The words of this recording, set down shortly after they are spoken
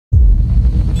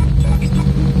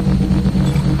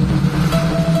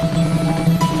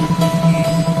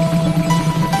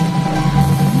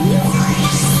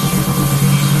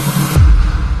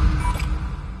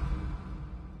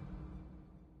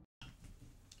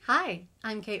Hi,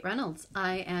 I'm Cait Reynolds.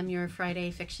 I am your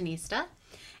Friday Fictionista,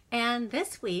 and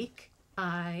this week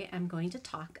I am going to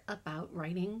talk about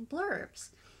writing blurbs.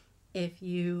 If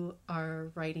you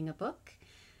are writing a book,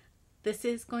 this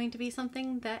is going to be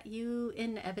something that you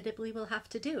inevitably will have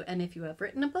to do. And if you have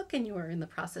written a book and you are in the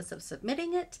process of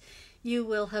submitting it, you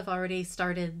will have already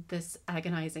started this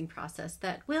agonizing process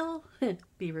that will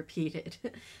be repeated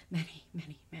many,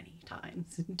 many, many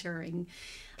times during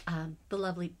the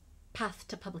lovely path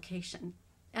to publication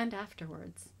and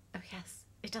afterwards. Oh yes,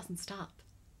 it doesn't stop.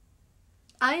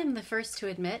 I am the first to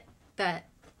admit that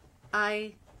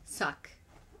I suck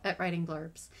at writing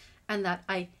blurbs and that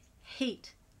I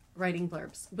hate writing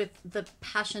blurbs with the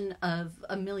passion of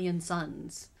a million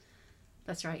suns.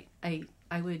 That's right. I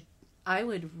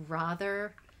would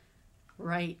rather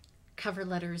write cover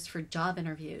letters for job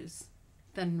interviews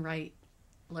than write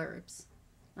blurbs.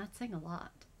 That's saying a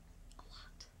lot.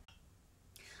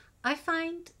 I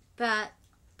find that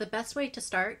the best way to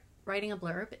start writing a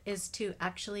blurb is to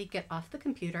actually get off the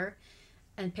computer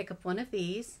and pick up one of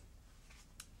these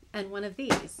and one of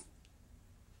these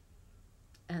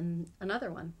and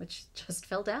another one which just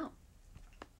fell down.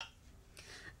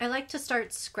 I like to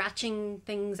start scratching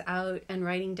things out and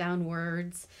writing down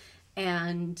words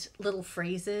and little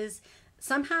phrases.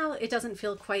 Somehow it doesn't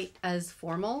feel quite as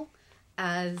formal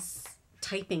as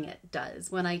typing it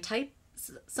does. When I type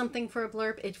something for a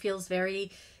blurb, it feels very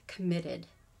committed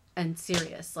and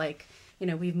serious, like, you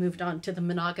know, we've moved on to the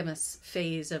monogamous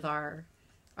phase of our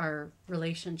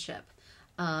relationship.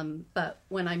 But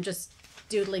when I'm just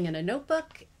doodling in a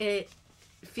notebook, it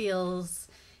feels,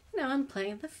 you know, I'm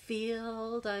playing the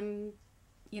field, I'm,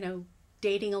 you know,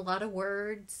 dating a lot of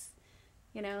words,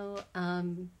 you know,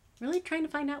 really trying to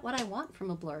find out what I want from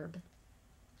a blurb.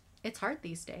 It's hard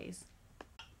these days.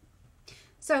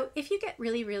 So if you get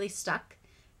really, really stuck,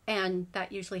 and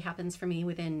that usually happens for me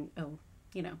within,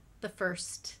 you know, the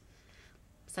first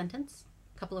sentence,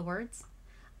 couple of words,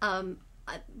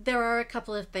 there are a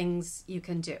couple of things you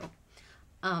can do.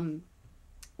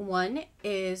 One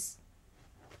is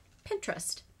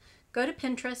Pinterest. Go to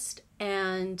Pinterest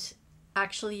and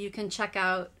actually you can check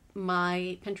out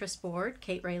my Pinterest board,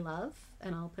 Cait Ray Love,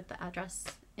 and I'll put the address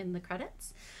in the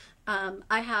credits.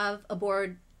 I have a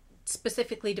board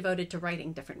specifically devoted to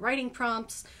writing different writing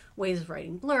prompts, ways of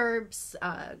writing blurbs,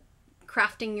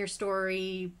 crafting your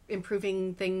story,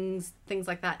 improving things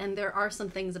like that. And there are some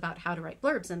things about how to write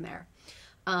blurbs in there.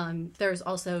 There's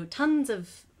also tons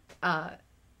of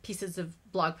pieces of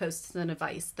blog posts and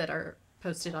advice that are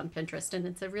posted on Pinterest, and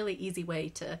it's a really easy way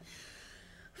to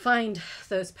find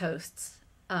those posts.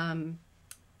 The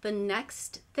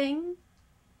next thing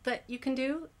that you can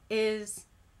do is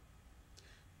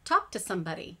talk to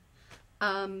somebody.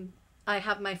 I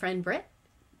have my friend Britt,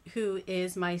 who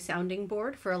is my sounding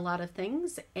board for a lot of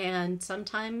things, and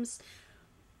sometimes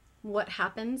what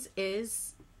happens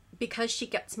is, because she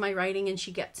gets my writing and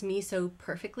she gets me so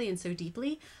perfectly and so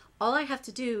deeply, all I have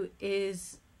to do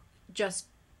is just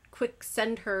quick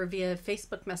send her via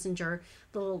Facebook Messenger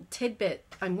the little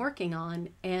tidbit I'm working on,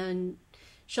 and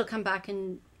she'll come back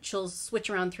and she'll switch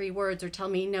around 3 words or tell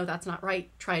me, no, that's not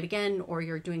right, try it again, or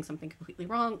you're doing something completely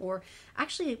wrong, or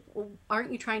actually,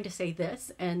 aren't you trying to say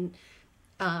this? And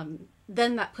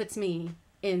then that puts me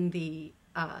in the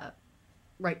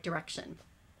right direction.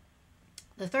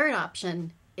 The third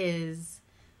option is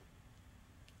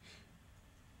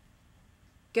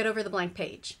get over the blank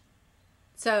page.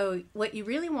 So what you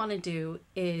really want to do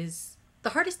is,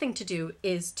 the hardest thing to do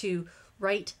is to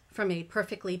write from a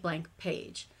perfectly blank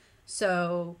page.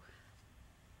 So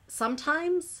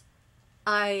sometimes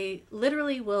I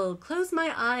literally will close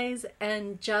my eyes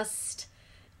and just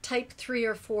type 3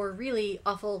 or 4 really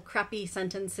awful, crappy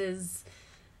sentences.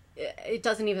 It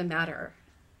doesn't even matter.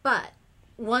 But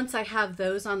once I have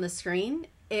those on the screen,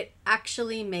 it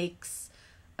actually makes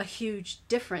a huge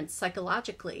difference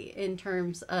psychologically in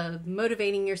terms of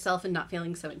motivating yourself and not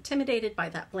feeling so intimidated by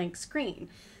that blank screen.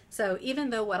 So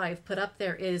even though what I've put up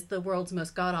there is the world's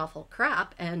most god-awful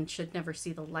crap and should never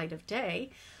see the light of day,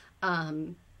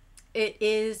 it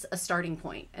is a starting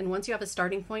point. And once you have a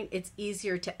starting point, it's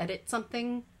easier to edit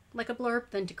something like a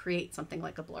blurb than to create something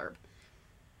like a blurb.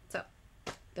 So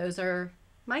those are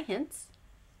my hints.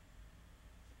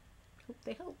 Hope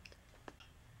they helped.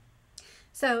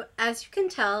 So as you can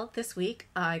tell, this week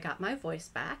I got my voice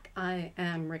back. I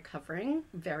am recovering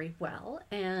very well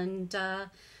and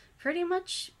pretty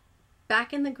much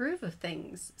back in the groove of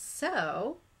things.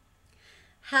 So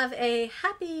have a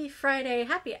happy Friday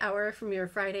happy hour from your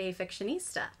Friday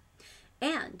Fictionista.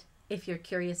 And if you're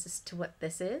curious as to what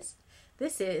this is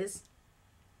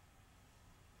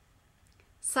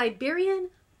Siberian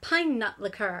Pine nut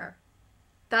liqueur.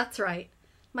 That's right.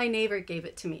 My neighbor gave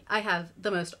it to me. I have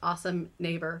the most awesome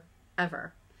neighbor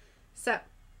ever. So,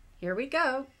 here we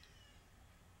go.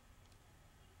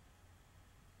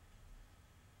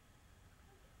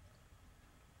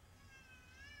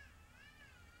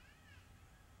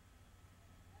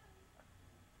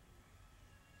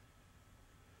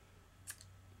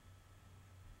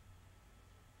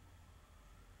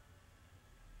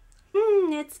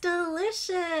 It's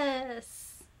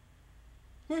delicious.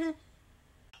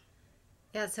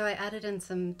 Yeah, so I added in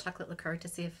some chocolate liqueur to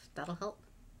see if that'll help.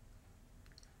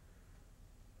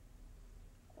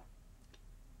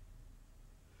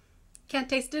 Can't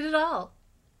taste it at all.